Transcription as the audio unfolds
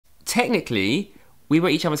technically, we were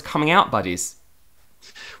each other's coming out buddies.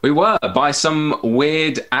 We were, by some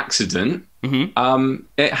weird accident.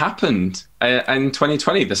 It happened in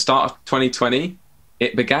 2020, the start of 2020.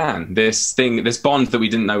 It began this bond that we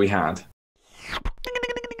didn't know we had.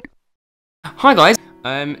 Hi guys.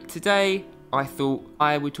 Today I thought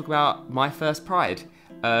I would talk about my first Pride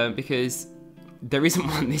because there isn't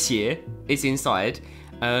one this year. It's inside,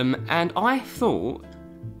 and I thought,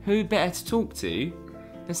 who better to talk to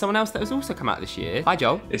than someone else that has also come out this year. Hi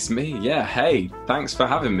Joel. It's me. Yeah. Hey, thanks for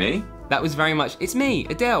having me. That was very much it's me,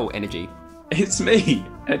 Adele energy. It's me.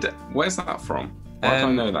 Where's that from? Why do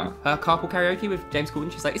I know that? Her carpool karaoke with James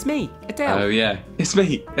Corden. She's like, it's me, Adele. Oh yeah, it's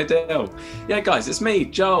me, Adele. Yeah, guys, it's me,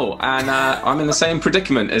 Joel, and I'm in the same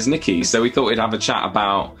predicament as Nikki. So we thought we'd have a chat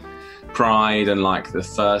about Pride and like the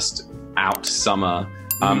first out summer,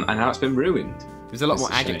 and how it's been ruined. There's a lot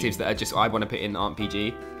more adjectives that are just I want to put in aren't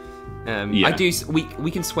PG. Yeah. I do.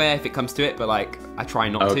 We can swear if it comes to it, but like I try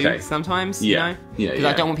not to sometimes. Yeah. You know? Yeah. Because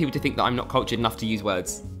I don't want people to think that I'm not cultured enough to use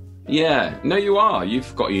words. Yeah. No, you are.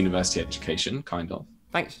 You've got a university education, kind of.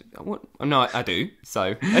 Thanks. What? No, I do.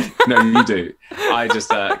 So. No, you do. I just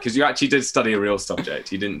because you actually did study a real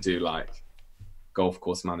subject. You didn't do like golf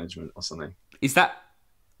course management or something. Is that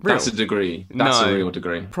real? That's a degree. That's a real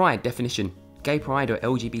degree. Pride definition. Gay pride or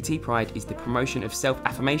LGBT pride is the promotion of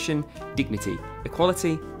self-affirmation, dignity,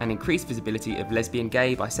 equality, and increased visibility of lesbian,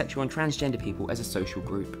 gay, bisexual, and transgender people as a social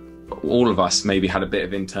group. All of us maybe had a bit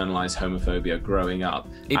of internalized homophobia growing up.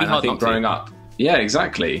 It'd be hard I think growing up, yeah,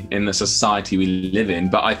 exactly, in the society we live in.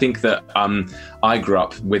 But I think that I grew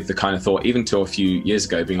up with the kind of thought, even till a few years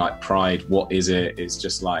ago, being like, pride, what is it? It's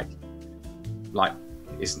just like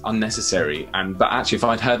it's unnecessary. But actually, if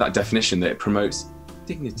I'd heard that definition that it promotes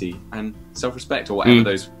dignity and self-respect, or whatever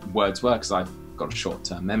those words were, because I've got a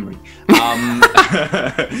short-term memory,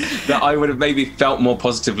 that I would have maybe felt more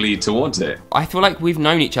positively towards it. I feel like we've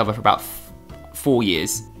known each other for about 4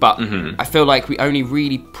 years, but I feel like we only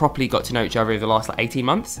really properly got to know each other over the last like 18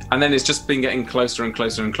 months. And then it's just been getting closer and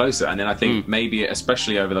closer and closer. And then I think maybe,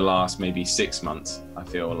 especially over the last maybe 6 months, I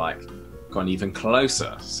feel like gone even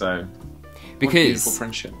closer. So, because what a beautiful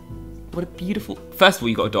friendship. What a beautiful... First of all,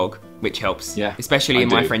 you got a dog, which helps. Yeah, especially in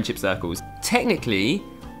my friendship circles. Technically,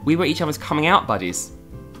 we were each other's coming out buddies.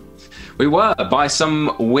 We were, by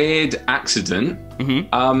some weird accident.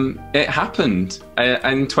 It happened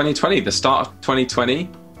in 2020, the start of 2020.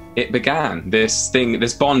 It began this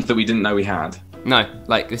bond that we didn't know we had. No,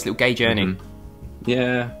 like this little gay journey.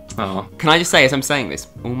 Yeah. Oh. Can I just say, as I'm saying this,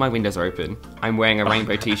 all my windows are open. I'm wearing a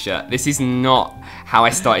rainbow t-shirt. This is not how I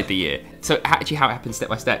started the year. So actually how it happened step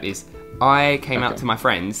by step is I came out to my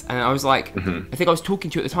friends and I was like, I think I was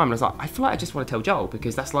talking to you at the time and I was like, I feel like I just want to tell Joel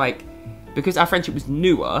because that's like, because our friendship was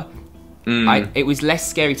newer, it was less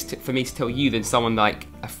scary for me to tell you than someone like,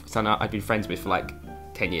 someone I'd been friends with for like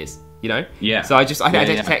 10 years, you know? Yeah. So I had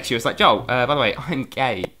to text you. It's like, Joel, by the way, I'm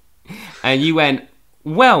gay. And you went,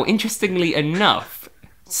 well, interestingly enough,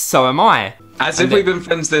 so am I. As if we've been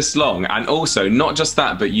friends this long. And also, not just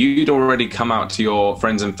that, but you'd already come out to your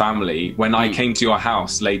friends and family when I came to your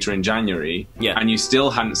house later in January. Yeah. And you still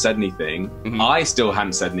hadn't said anything. I still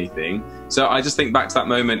hadn't said anything. So I just think back to that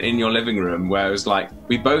moment in your living room where it was like,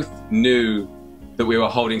 we both knew that we were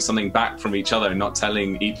holding something back from each other and not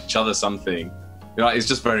telling each other something. Like, it's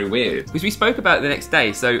just very weird. Because we spoke about it the next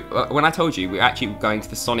day. So when I told you, we were actually going to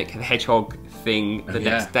the Sonic the Hedgehog thing the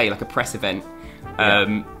next day, like a press event.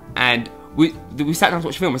 And we sat down to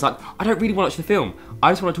watch the film. It's like, I don't really want to watch the film.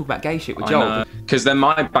 I just want to talk about gay shit with Joel. Because then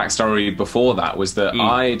my backstory before that was that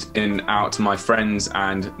I'd been out to my friends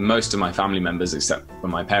and most of my family members, except for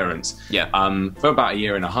my parents, for about 1.5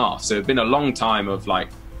 years. So it'd been a long time of like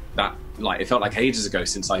that. Like, it felt like ages ago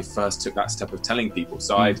since I first took that step of telling people.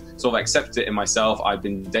 So I'd sort of accepted it in myself. I'd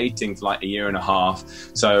been dating for like 1.5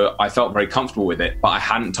 years. So I felt very comfortable with it, but I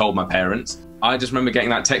hadn't told my parents. I just remember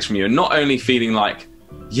getting that text from you and not only feeling like,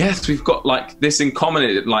 yes, we've got like this in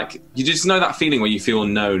common. Like, you just know that feeling where you feel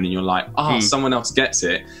known and you're like, oh, someone else gets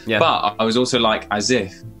it. Yeah. But I was also like, as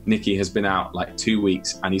if Niki has been out like 2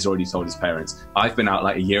 weeks and he's already told his parents. I've been out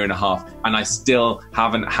like 1.5 years and I still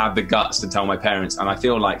haven't had the guts to tell my parents. And I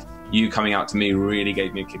feel like you coming out to me really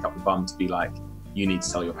gave me a kick up the bum to be like, you need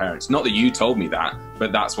to tell your parents. Not that you told me that,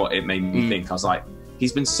 but that's what it made me think. I was like,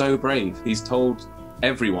 he's been so brave. He's told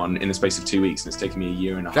everyone in the space of 2 weeks and it's taken me 1.5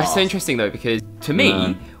 years. That's so interesting though, because to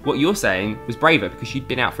me, what you're saying was braver because you'd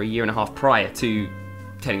been out for 1.5 years prior to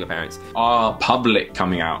telling your parents. Our public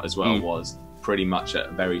coming out as well was pretty much at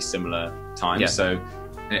a very similar time. So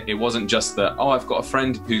it wasn't just that, oh, I've got a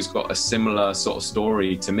friend who's got a similar sort of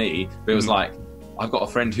story to me, but it was like, I've got a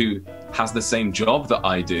friend who has the same job that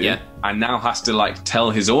I do, and now has to like tell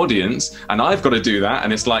his audience, and I've got to do that.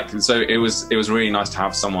 And it's like, so it was really nice to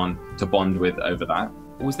have someone to bond with over that.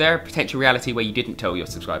 Was there a potential reality where you didn't tell your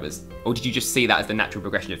subscribers? Or did you just see that as the natural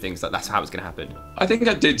progression of things, like that's how it's going to happen? I think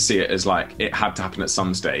I did see it as like, it had to happen at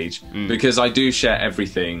some stage, because I do share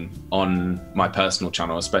everything on my personal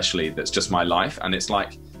channel, especially, that's just my life. And it's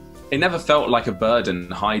like, it never felt like a burden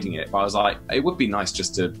hiding it, but I was like, it would be nice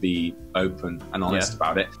just to be open and honest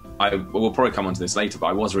about it. I will probably come onto this later, but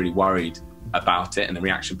I was really worried about it and the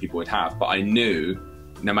reaction people would have. But I knew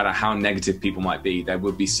no matter how negative people might be, there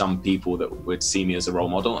would be some people that would see me as a role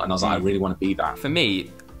model. And I was like, I really want to be that. For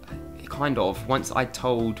me, kind of, once I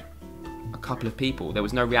told a couple of people, there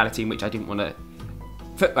was no reality in which I didn't want to...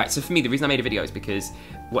 Right, so for me, the reason I made a video is because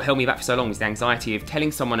what held me back for so long was the anxiety of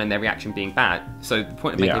telling someone and their reaction being bad. So the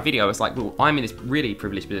point of making a video was like, well, I'm in this really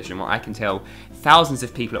privileged position where I can tell thousands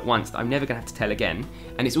of people at once that I'm never going to have to tell again.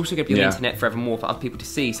 And it's also going to be on the internet forevermore for other people to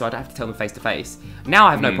see, so I don't have to tell them face to face. Now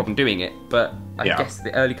I have no problem doing it, but I guess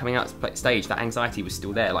the early coming out stage, that anxiety was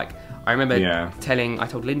still there. Like, I remember I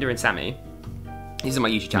told Linda and Sammy, these are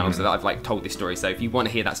my YouTube channel, so that I've like told this story. So if you want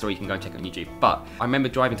to hear that story, you can go and check it on YouTube. But I remember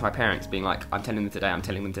driving to my parents being like, I'm telling them today, I'm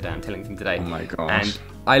telling them today, I'm telling them today. Oh my gosh. And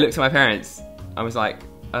I looked at my parents, I was like,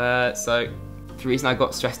 so the reason I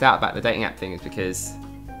got stressed out about the dating app thing is because...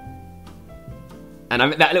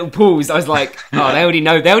 And that little pause, I was like, oh, they already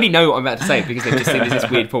know what I'm about to say because they've just seen this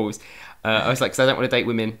weird pause. I was like, because I don't want to date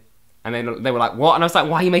women. And then they were like, what? And I was like,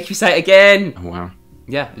 why are you making me say it again? Oh, wow.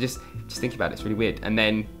 Yeah, just think about it, it's really weird. And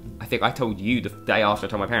then I think I told you the day after I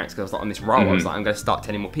told my parents, because I was like on this roll, I was like, I'm going to start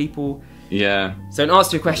telling more people. Yeah. So in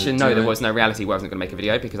answer to your question, no, there was no reality where I wasn't going to make a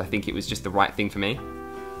video because I think it was just the right thing for me.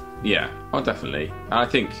 Yeah, oh, definitely. And I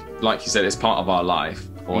think, like you said, it's part of our life,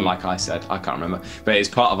 or like I said, I can't remember, but it's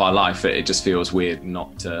part of our life. It just feels weird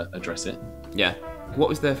not to address it. Yeah. What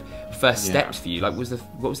was the first steps for you? Like,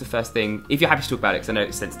 what was the first thing? If you're happy to talk about it, because I know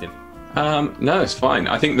it's sensitive. No, it's fine.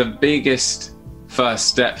 I think the biggest first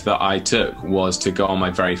step that I took was to go on my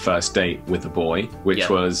very first date with a boy, which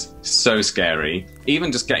was so scary.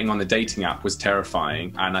 Even just getting on the dating app was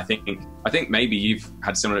terrifying. And I think maybe you've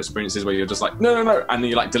had similar experiences where you're just like, no, and then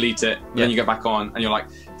you like delete it, and then you go back on, and you're like,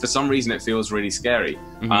 for some reason it feels really scary.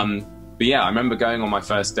 But yeah, I remember going on my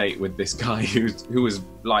first date with this guy who was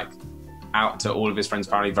like out to all of his friends'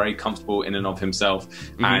 family, very comfortable in and of himself.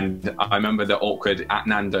 And I remember the awkward at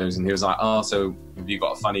Nando's, and he was like, oh, so have you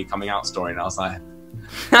got a funny coming out story? And I was like,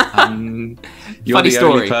 you're funny the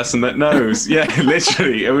story. Only person that knows. Yeah,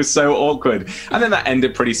 literally, it was so awkward. And then that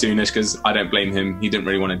ended pretty soonish because I don't blame him. He didn't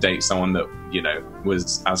really want to date someone that, you know,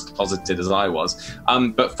 was as closeted as I was.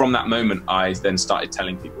 But from that moment, I then started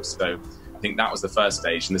telling people. So I think that was the first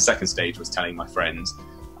stage, and the second stage was telling my friends.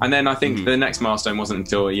 And then I think the next milestone wasn't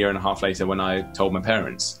until a year and a half later when I told my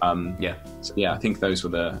parents. So yeah, I think those were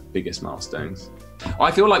the biggest milestones. I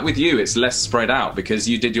feel like with you, it's less spread out because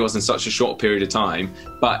you did yours in such a short period of time,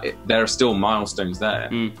 but there are still milestones there.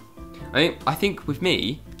 I think with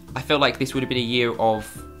me, I feel like this would have been a year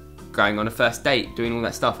of going on a first date, doing all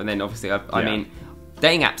that stuff. And then obviously, I mean,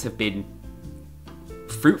 dating apps have been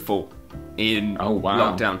fruitful in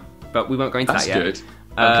lockdown, but we won't go into that yet.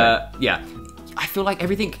 That's good. Yeah. I feel like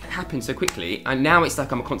everything happened so quickly, and now it's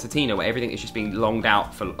like I'm a concertina where everything is just being longed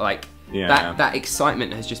out for, like, that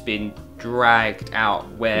excitement has just been dragged out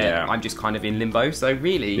where I'm just kind of in limbo. So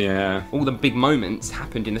really, all the big moments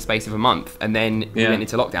happened in the space of a month, and then we went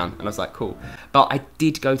into lockdown, and I was like, cool. But I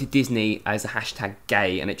did go to Disney as a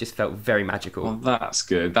 #gay, and it just felt very magical. Well, that's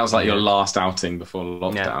good. That was like your last outing before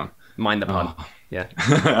lockdown. Yeah. Mind the pun. Yeah.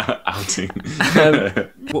 Outing.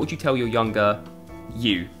 What would you tell your younger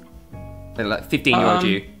you? Like 15-year-old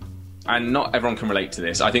you? And not everyone can relate to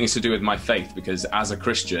this. I think it's to do with my faith, because as a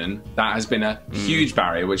Christian, that has been a huge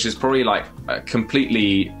barrier, which is probably like a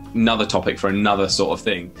completely another topic for another sort of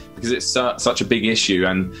thing, because it's such a big issue.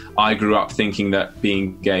 And I grew up thinking that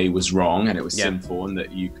being gay was wrong and it was sinful, and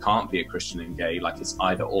that you can't be a Christian and gay. Like, it's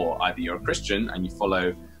either or. Either you're a Christian and you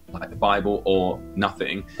follow like the Bible, or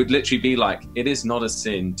nothing. It would literally be like, it is not a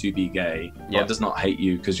sin to be gay. God does not hate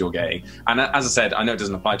you because you're gay. And as I said, I know it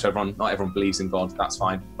doesn't apply to everyone. Not everyone believes in God. That's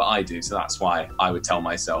fine, but I do. So that's why I would tell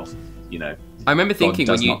myself, you know, I remember thinking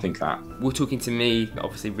God does when you not think that. were talking to me,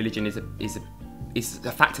 obviously religion is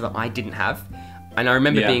a factor that I didn't have, and I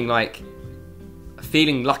remember being like,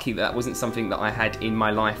 feeling lucky that wasn't something that I had in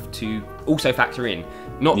my life to also factor in.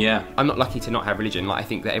 I'm not lucky to not have religion. Like, I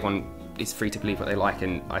think that everyone is free to believe what they like,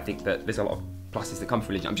 and I think that there's a lot of pluses that come from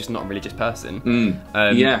religion. I'm just not a religious person.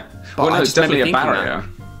 But well, no, it's definitely a barrier.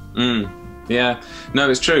 Yeah, no,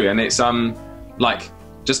 it's true, and it's like,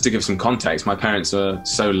 just to give some context, my parents are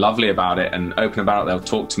so lovely about it and open about it. They'll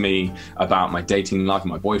talk to me about my dating life,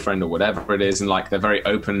 my boyfriend or whatever it is, and like they're very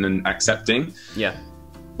open and accepting. Yeah.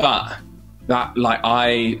 But that, like,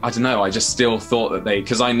 I don't know, I just still thought that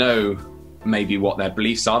because I know maybe what their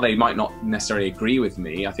beliefs are. They might not necessarily agree with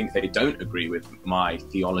me. I think they don't agree with my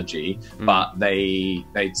theology, but they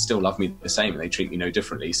still love me the same and they treat me no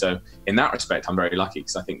differently. So in that respect, I'm very lucky,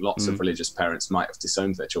 because I think lots of religious parents might have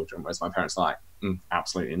disowned their children, whereas my parents are like,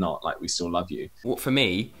 absolutely not. Like, we still love you. Well, for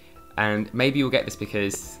me, and maybe you'll get this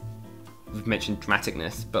because we've mentioned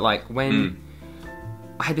dramaticness, but like when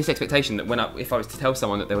I had this expectation that if I was to tell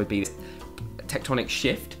someone that there would be this tectonic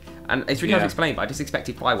shift, and it's really hard to explain, but I just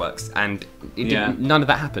expected fireworks, and none of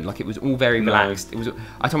that happened. Like, it was all very relaxed.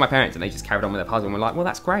 I told my parents, and they just carried on with their puzzle and were like, well,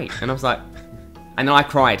 that's great. And I was like, and then I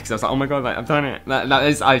cried because I was like, oh my god, like, I've done it.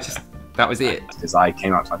 That was it. Because I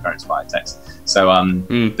came up to my parents via text, so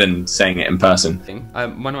than saying it in person.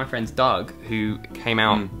 One of my friends, Doug, who came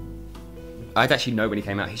out. I don't actually know when he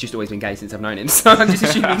came out. He's just always been gay since I've known him, so I'm just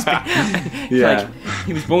assuming like,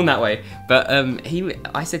 he was born that way. But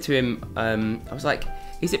I said to him, I was like,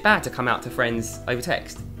 is it bad to come out to friends over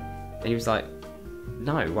text? And he was like,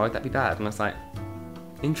 no, why would that be bad? And I was like,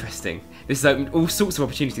 interesting. This is opened all sorts of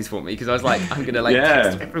opportunities for me, because I was like, I'm gonna like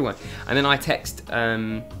text everyone. And then I text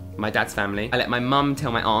my dad's family. I let my mum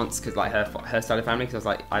tell my aunts, because like her side of family, because I was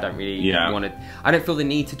like, I don't really want to. I don't feel the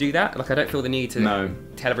need to do that. Like, I don't feel the need to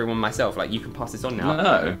tell everyone myself. Like, you can pass this on now.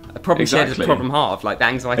 No, a problem shared is a problem halved. Like, the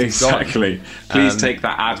anxiety's gone. Please take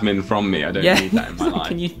that admin from me. I don't need that in my life.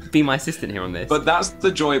 Can you be my assistant here on this? But that's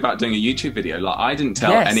the joy about doing a YouTube video. Like, I didn't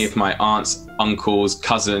tell any of my aunts, uncles,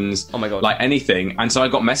 cousins, oh my god, like anything. And so I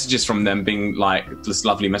got messages from them being like, just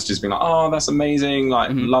lovely messages being like, oh, that's amazing,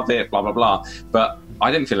 like love it, blah blah blah. But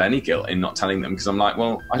I didn't feel any guilt in not telling them, because I'm like,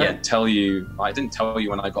 well, I didn't tell you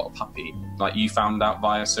when I got a puppy. Like, you found out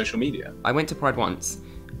via social media. I went to Pride once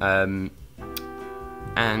and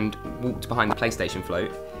walked behind the PlayStation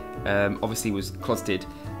float. Obviously was closeted,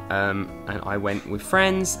 and I went with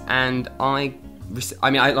friends, and I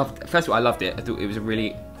loved it. First of all, I loved it. I thought it was a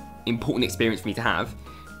really important experience for me to have,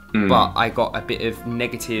 but I got a bit of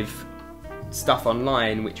negative stuff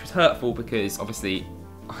online, which was hurtful, because obviously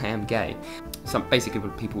I am gay. Basically,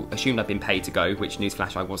 people assumed I'd been paid to go, which,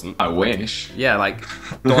 newsflash, I wasn't. I wish. Yeah, like,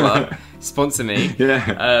 dollar, sponsor me.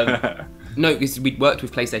 Yeah. No, because we'd worked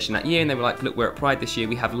with PlayStation that year, and they were like, look, we're at Pride this year,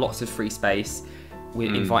 we have lots of free space.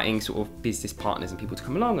 We're inviting sort of business partners and people to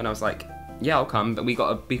come along. And I was like, yeah, I'll come. But we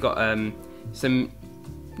got some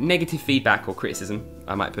negative feedback, or criticism,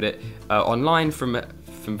 I might put it, online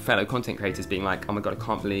from fellow content creators being like, oh my god, I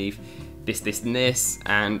can't believe this, this, and this.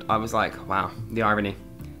 And I was like, wow, the irony.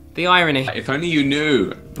 The irony. If only you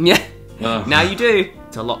knew. Yeah. Now you do.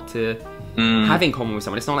 It's a lot to have in common with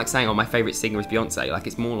someone. It's not like saying, oh, my favourite singer is Beyonce. Like,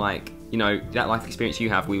 it's more like, you know, that life experience you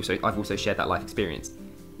have, I've also shared that life experience.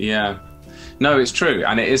 Yeah. No, it's true.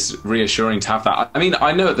 And it is reassuring to have that. I mean,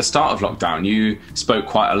 I know at the start of lockdown, you spoke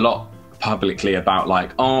quite a lot publicly about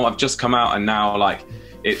like, oh, I've just come out and now like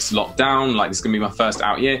it's locked down. Like, this is going to be my first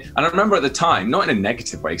out year. And I remember at the time, not in a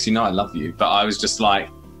negative way, because you know I love you, but I was just like,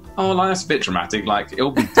 oh, like, that's a bit dramatic, like,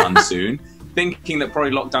 it'll be done soon. Thinking that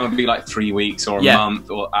probably lockdown would be like 3 weeks or a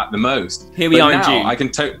month or at the most. Here we are in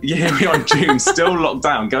June. Here we are in June, still locked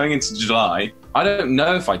down, going into July. I don't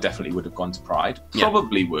know if I definitely would have gone to Pride.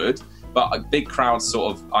 Probably would, but big crowds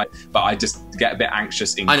sort of, but I just get a bit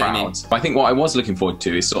anxious in crowds. I think what I was looking forward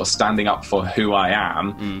to is sort of standing up for who I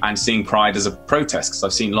am and seeing Pride as a protest, because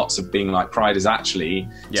I've seen lots of being like, Pride is actually,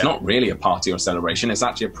 it's not really a party or celebration, it's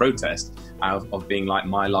actually a protest. Of being like,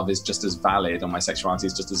 my love is just as valid, and my sexuality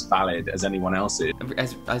is just as valid as anyone else's.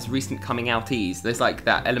 As recent coming outies, there's like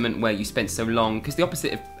that element where you spent so long, because the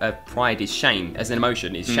opposite of pride is shame, as an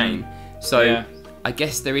emotion is shame. So I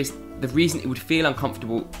guess there is, the reason it would feel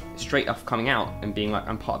uncomfortable straight off coming out and being like,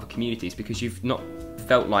 I'm part of a community, is because you've not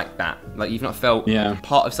felt like that. Like, you've not felt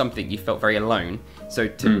part of something, you felt very alone. So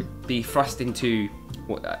to be thrust into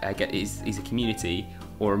what I get is a community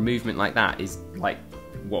or a movement like that is like,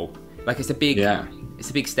 whoa. Like, it's a big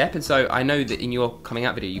step. And so I know that in your coming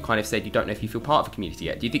out video, you kind of said you don't know if you feel part of a community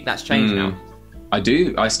yet. Do you think that's changed now? I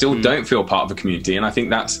do. I still don't feel part of a community, and I think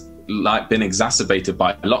that's like been exacerbated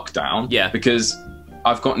by lockdown. Yeah. Because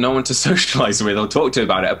I've got no one to socialise with or talk to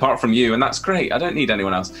about it apart from you, and that's great. I don't need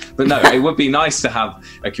anyone else. But no, it would be nice to have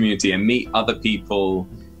a community and meet other people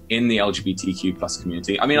in the LGBTQ+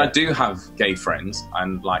 community. I mean, I do have gay friends,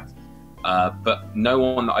 and like, but no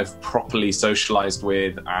one that I've properly socialized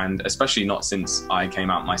with, and especially not since I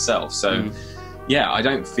came out myself. So yeah, I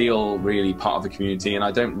don't feel really part of the community, and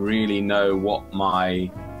I don't really know what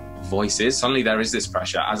my voices. Suddenly there is this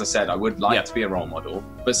pressure. As I said, I would like to be a role model,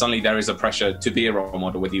 but suddenly there is a pressure to be a role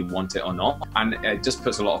model whether you want it or not. And it just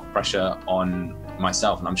puts a lot of pressure on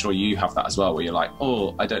myself. And I'm sure you have that as well, where you're like,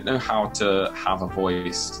 oh, I don't know how to have a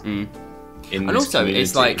voice in and this also community.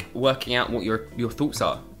 It's like working out what your thoughts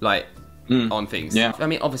are like on things. I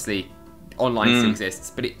mean, obviously online still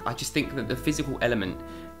exists, but I just think that the physical element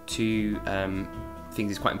to things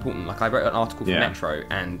is quite important. Like I wrote an article for Metro,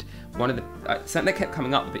 and one of the something that kept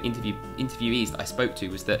coming up with the interviewees that I spoke to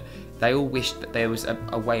was that they all wished that there was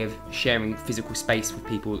a way of sharing physical space with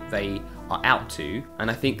people that they are out to, and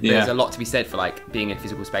I think there's a lot to be said for like being in a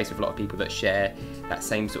physical space with a lot of people that share that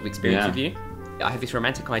same sort of experience with you. I have this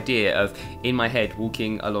romantic idea of, in my head,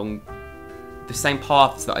 walking along the same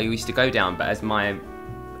paths that I used to go down, but as my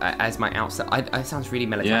outside, it sounds really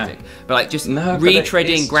melodramatic, but like just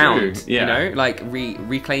retreading ground, you know, like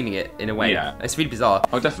reclaiming it in a way. It's really bizarre.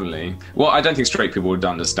 Oh, definitely. Well, I don't think straight people would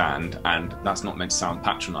understand, and that's not meant to sound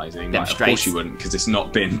patronising. Like, of course you wouldn't, because it's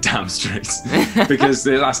not been damn straights, because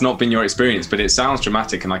that's not been your experience. But it sounds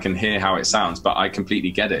dramatic, and I can hear how it sounds. But I completely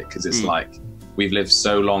get it, because it's like we've lived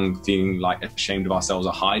so long feeling like ashamed of ourselves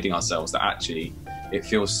or hiding ourselves that actually it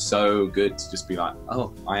feels so good to just be like,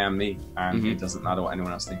 oh, I am me, and it doesn't matter what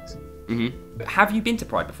anyone else thinks. Have you been to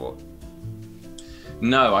Pride before?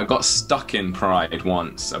 No, I got stuck in Pride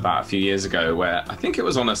once about a few years ago, where I think it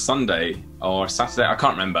was on a Sunday or a Saturday, I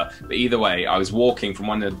can't remember, but either way, I was walking from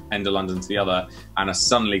one end of London to the other, and I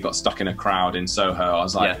suddenly got stuck in a crowd in Soho. I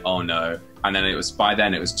was like, oh no. And then by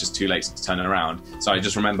then it was just too late to turn around. So I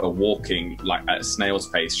just remember walking like at a snail's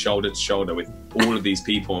pace, shoulder to shoulder with all of these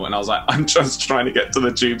people. And I was like, I'm just trying to get to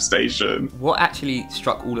the tube station. What actually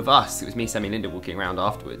struck all of us, it was me, Sammy and Linda walking around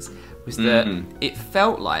afterwards, was that it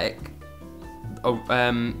felt like, the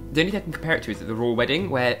only thing I can compare it to is the Royal Wedding,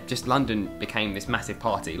 where just London became this massive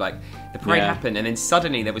party. Like the parade happened, and then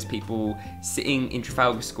suddenly there was people sitting in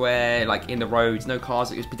Trafalgar Square, like in the roads, no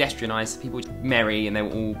cars. It was pedestrianised. People were merry, and they were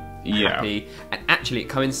all happy. And actually, it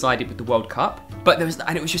coincided with the World Cup. But it was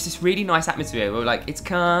just this really nice atmosphere. We were like, it's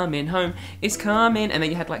coming home, it's coming, and then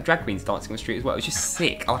you had like drag queens dancing on the street as well. It was just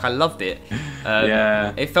sick. Like I loved it.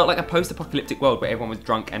 It felt like a post-apocalyptic world where everyone was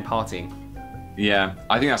drunk and partying. Yeah,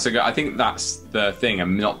 I think that's so good. I think that's the thing.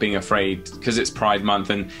 I'm not being afraid, because it's Pride Month,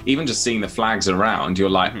 and even just seeing the flags around, you're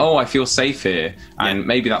like, oh, I feel safe here. And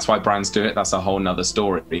maybe that's why brands do it. That's a whole nother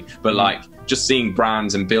story. But like just seeing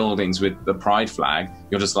brands and buildings with the Pride flag,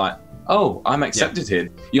 you're just like, oh, I'm accepted here.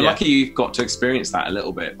 You're lucky you got to experience that a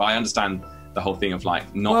little bit. But I understand the whole thing of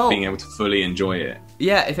like not being able to fully enjoy it.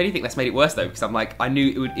 Yeah, if anything, that's made it worse though, because I'm like, I knew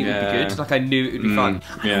it would be good. Like I knew it would be fun.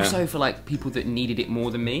 And also for like people that needed it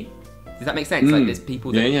more than me. Does that make sense? Like there's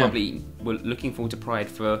people that probably were looking forward to Pride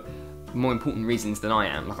for more important reasons than I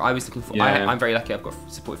am. Like I was looking for, I'm very lucky, I've got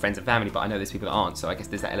supportive friends and family, but I know there's people that aren't, so I guess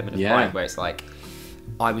there's that element of Pride where it's like,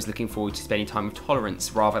 I was looking forward to spending time with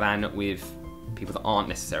tolerance rather than with people that aren't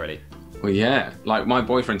necessarily. Well, yeah, like my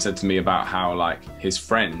boyfriend said to me about how like his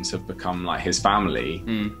friends have become like his family,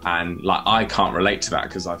 and like I can't relate to that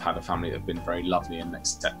because I've had a family that have been very lovely and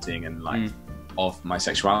accepting and like of my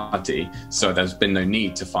sexuality, so there's been no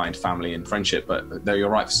need to find family and friendship. But though you're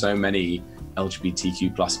right, for so many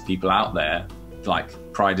LGBTQ plus people out there, like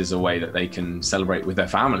Pride is a way that they can celebrate with their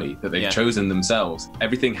family that they've chosen themselves.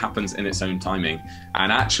 Everything happens in its own timing, and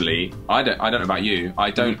actually I don't know about you,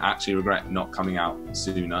 I don't actually regret not coming out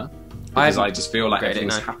sooner, because I just feel like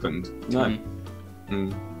everything's happened.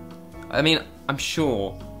 I mean, I'm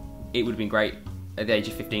sure it would have been great at the age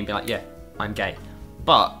of 15 being like, yeah, I'm gay,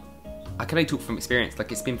 but I can only talk from experience.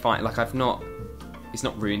 Like it's been fine. Like it's not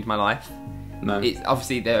ruined my life. No. It's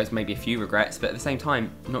obviously there's maybe a few regrets, but at the same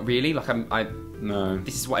time, not really. Like no.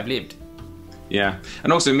 This is what I've lived. Yeah,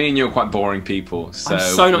 and also me and you are quite boring people. So I'm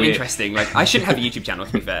so not interesting. Like I shouldn't have a YouTube channel,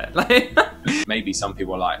 to be fair. Like maybe some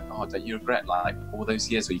people are like, oh, don't you regret like all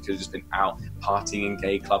those years where you could have just been out partying in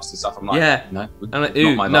gay clubs and stuff? I'm like, no, I'm like,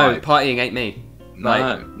 ooh, no, partying ain't me.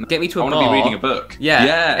 Like, no. Get me to a bar. I want to be reading a book.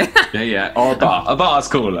 Yeah. Or a bar. A bar's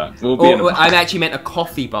cooler. We'll be in a bar. I actually meant a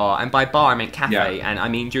coffee bar, and by bar I meant cafe, and I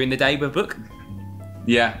mean during the day with a book.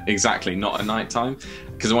 Yeah, exactly. Not at night time,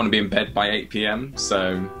 because I want to be in bed by 8 PM.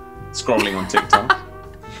 So, scrolling on TikTok.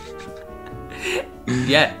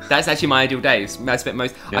 Yeah, that's actually my ideal days. I've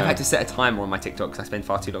had to set a timer on my TikTok because I spend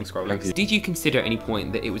far too long scrolling. Did you consider at any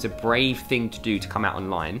point that it was a brave thing to do to come out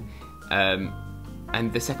online?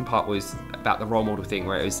 And the second part was about the role model thing,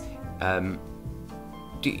 where it was,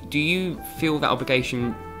 do you feel that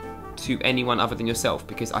obligation to anyone other than yourself?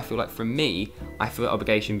 Because I feel like for me, I feel that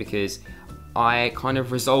obligation because I kind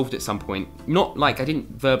of resolved at some point, not like I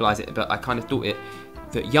didn't verbalise it, but I kind of thought it,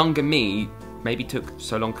 that younger me maybe took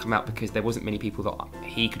so long to come out because there wasn't many people that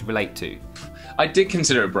he could relate to? I did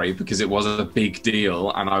consider it brave because it was a big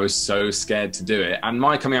deal and I was so scared to do it. And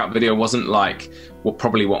my coming out video wasn't like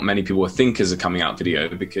probably what many people would think as a coming out video,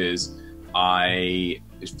 because I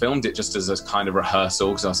filmed it just as a kind of rehearsal,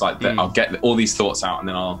 because I was like, I'll get all these thoughts out and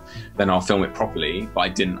then I'll film it properly. But I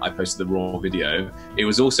didn't. I posted the raw video. It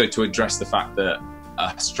was also to address the fact that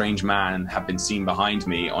a strange man had been seen behind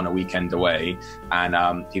me on a weekend away,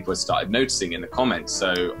 and people had started noticing in the comments.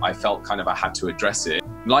 So I felt kind of I had to address it.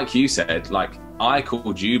 Like you said, like, I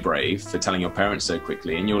called you brave for telling your parents so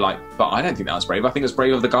quickly, and you're like, but I don't think that was brave. I think it was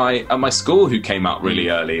brave of the guy at my school who came out really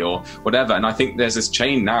early or whatever. And I think there's this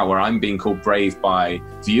chain now where I'm being called brave by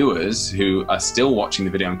viewers who are still watching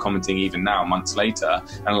the video and commenting even now, months later,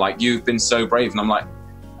 and like, you've been so brave. And I'm like,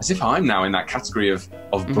 as if I'm now in that category of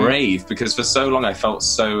brave, because for so long I felt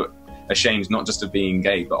so ashamed, not just of being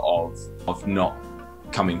gay, but of not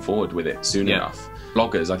coming forward with it soon enough.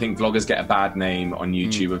 Vloggers, I think vloggers get a bad name on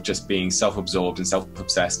YouTube of just being self-absorbed and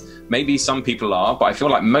self-obsessed. Maybe some people are, but I feel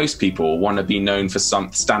like most people want to be known for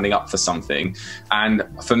standing up for something. And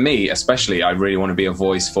for me, especially, I really want to be a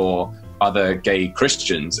voice for other gay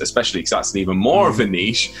Christians, especially because that's even more of a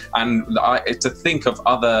niche. And to think of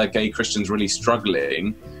other gay Christians really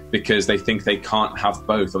struggling because they think they can't have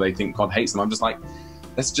both, or they think God hates them, I'm just like,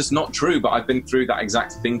 that's just not true. But I've been through that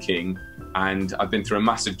exact thinking, and I've been through a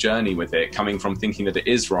massive journey with it, coming from thinking that it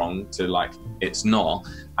is wrong to like, it's not.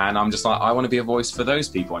 And I'm just like, I want to be a voice for those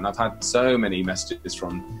people. And I've had so many messages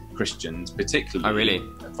from Christians, particularly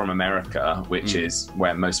from America, which is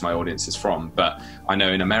where most of my audience is from. But I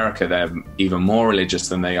know in America, they're even more religious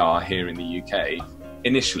than they are here in the UK.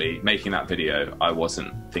 Initially, making that video, I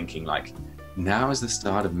wasn't thinking like, now is the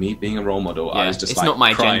start of me being a role model. I was just like, not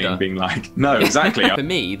my crying, agenda. being like, no, exactly. For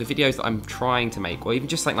me, the videos that I'm trying to make, or even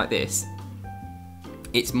just something like this,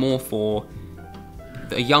 it's more for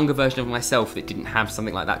a younger version of myself that didn't have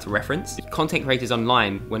something like that to reference. Content creators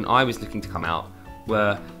online, when I was looking to come out,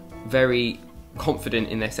 were very confident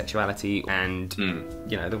in their sexuality, and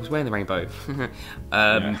you know, there was wearing the rainbow,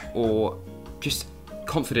 or just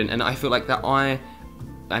confident. And I feel like that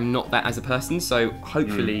I'm not that as a person. So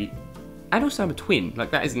hopefully, and also I'm a twin.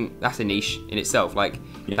 Like that's a niche in itself. Like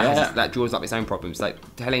that draws up its own problems. Like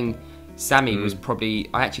telling Sammy was probably,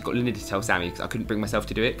 I actually got Linda to tell Sammy because I couldn't bring myself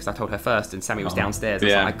to do it because I told her first and Sammy was downstairs. I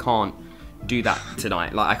was like, I can't do that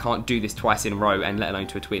tonight. Like I can't do this twice in a row, and let alone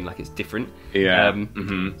to a twin. Like it's different.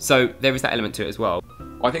 So there is that element to it as well.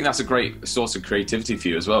 Well, I think that's a great source of creativity for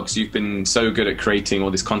you as well, because you've been so good at creating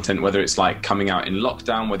all this content, whether it's like coming out in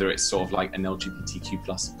lockdown, whether it's sort of like an LGBTQ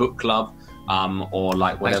plus book club, or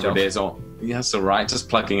like whatever it is, or that's all right, just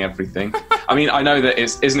plugging everything. I mean, I know that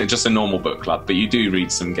isn't it just a normal book club, but you do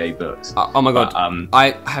read some gay books. Oh my god,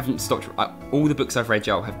 I haven't stopped. All the books I've read,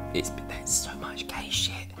 Joel, there's so much gay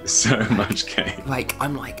shit. So much gay. Like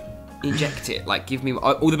I'm like, inject it. Like give me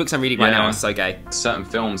all the books I'm reading right now are so gay. Certain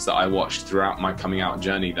films that I watched throughout my coming out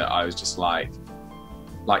journey that I was just like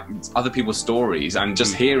other people's stories, and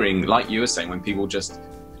just hearing, like you were saying, when people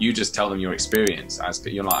you just tell them your experience. As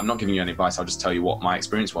you're like, I'm not giving you any advice, I'll just tell you what my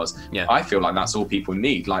experience was. I feel like that's all people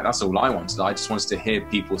need. Like that's all I wanted. I just wanted to hear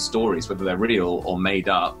people's stories, whether they're real or made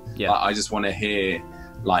up. I just want to hear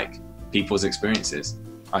like people's experiences.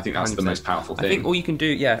 I think that's 100%. The most powerful thing. I think all you can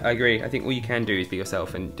do, I agree. I think all you can do is be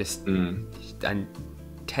yourself and just and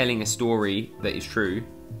telling a story that is true,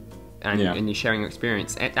 and you're sharing your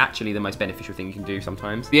experience. It's actually the most beneficial thing you can do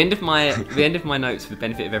sometimes. The end of my notes for the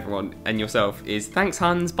benefit of everyone and yourself is thanks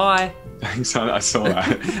Hans, bye. Thanks Hans, I saw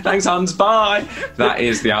that. Thanks Hans, bye. That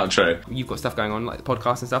is the outro. You've got stuff going on like the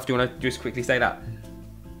podcast and stuff. Do you want to just quickly say that?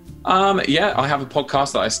 Yeah, I have a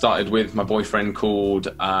podcast that I started with my boyfriend called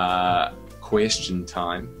Question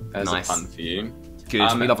Time. There's a pun for you.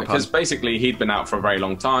 Good. We love a because pun. Basically he'd been out for a very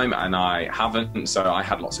long time and I haven't, so I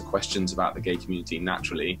had lots of questions about the gay community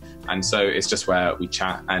naturally, and so it's just where we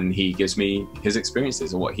chat and he gives me his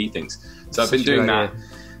experiences or what he thinks. So I've been doing that,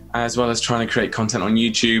 as well as trying to create content on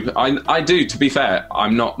YouTube. I do, to be fair,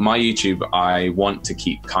 I'm not, my YouTube, I want to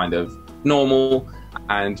keep kind of normal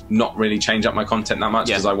and not really change up my content that much,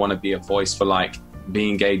 because I want to be a voice for like,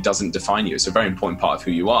 being gay doesn't define you. It's a very important part of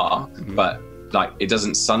who you are, but like it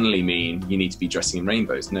doesn't suddenly mean you need to be dressing in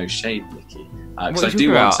rainbows. No shade, Nikki. Because I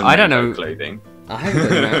do want some rainbow clothing. I don't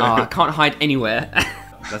know. I can't hide anywhere.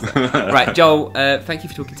 Right, Joel. Thank you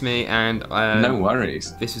for talking to me, and no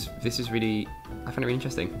worries. This is really, I found it really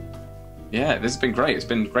interesting. Yeah, this has been great. It's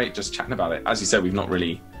been great just chatting about it. As you said, we've not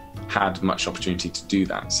really had much opportunity to do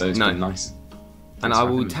that, so it's been nice. And I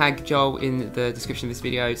will tag Joel in the description of this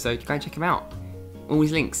video, so go and check him out. All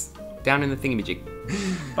his links down in the thingamajig.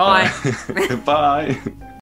 Bye. Bye.